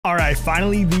All right,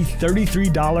 finally, the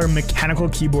 $33 mechanical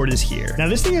keyboard is here. Now,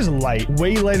 this thing is light,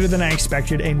 way lighter than I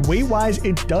expected, and weight-wise,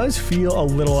 it does feel a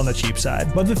little on the cheap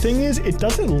side. But the thing is, it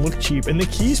doesn't look cheap, and the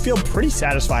keys feel pretty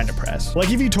satisfying to press.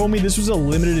 Like, if you told me this was a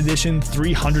limited edition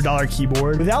 $300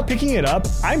 keyboard, without picking it up,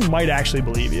 I might actually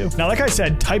believe you. Now, like I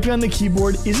said, typing on the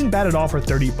keyboard isn't bad at all for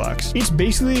 30 bucks. It's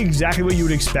basically exactly what you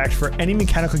would expect for any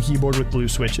mechanical keyboard with blue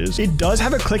switches. It does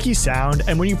have a clicky sound,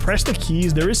 and when you press the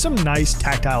keys, there is some nice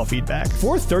tactile feedback.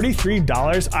 For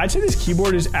 $33, I'd say this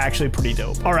keyboard is actually pretty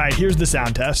dope. All right, here's the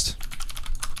sound test.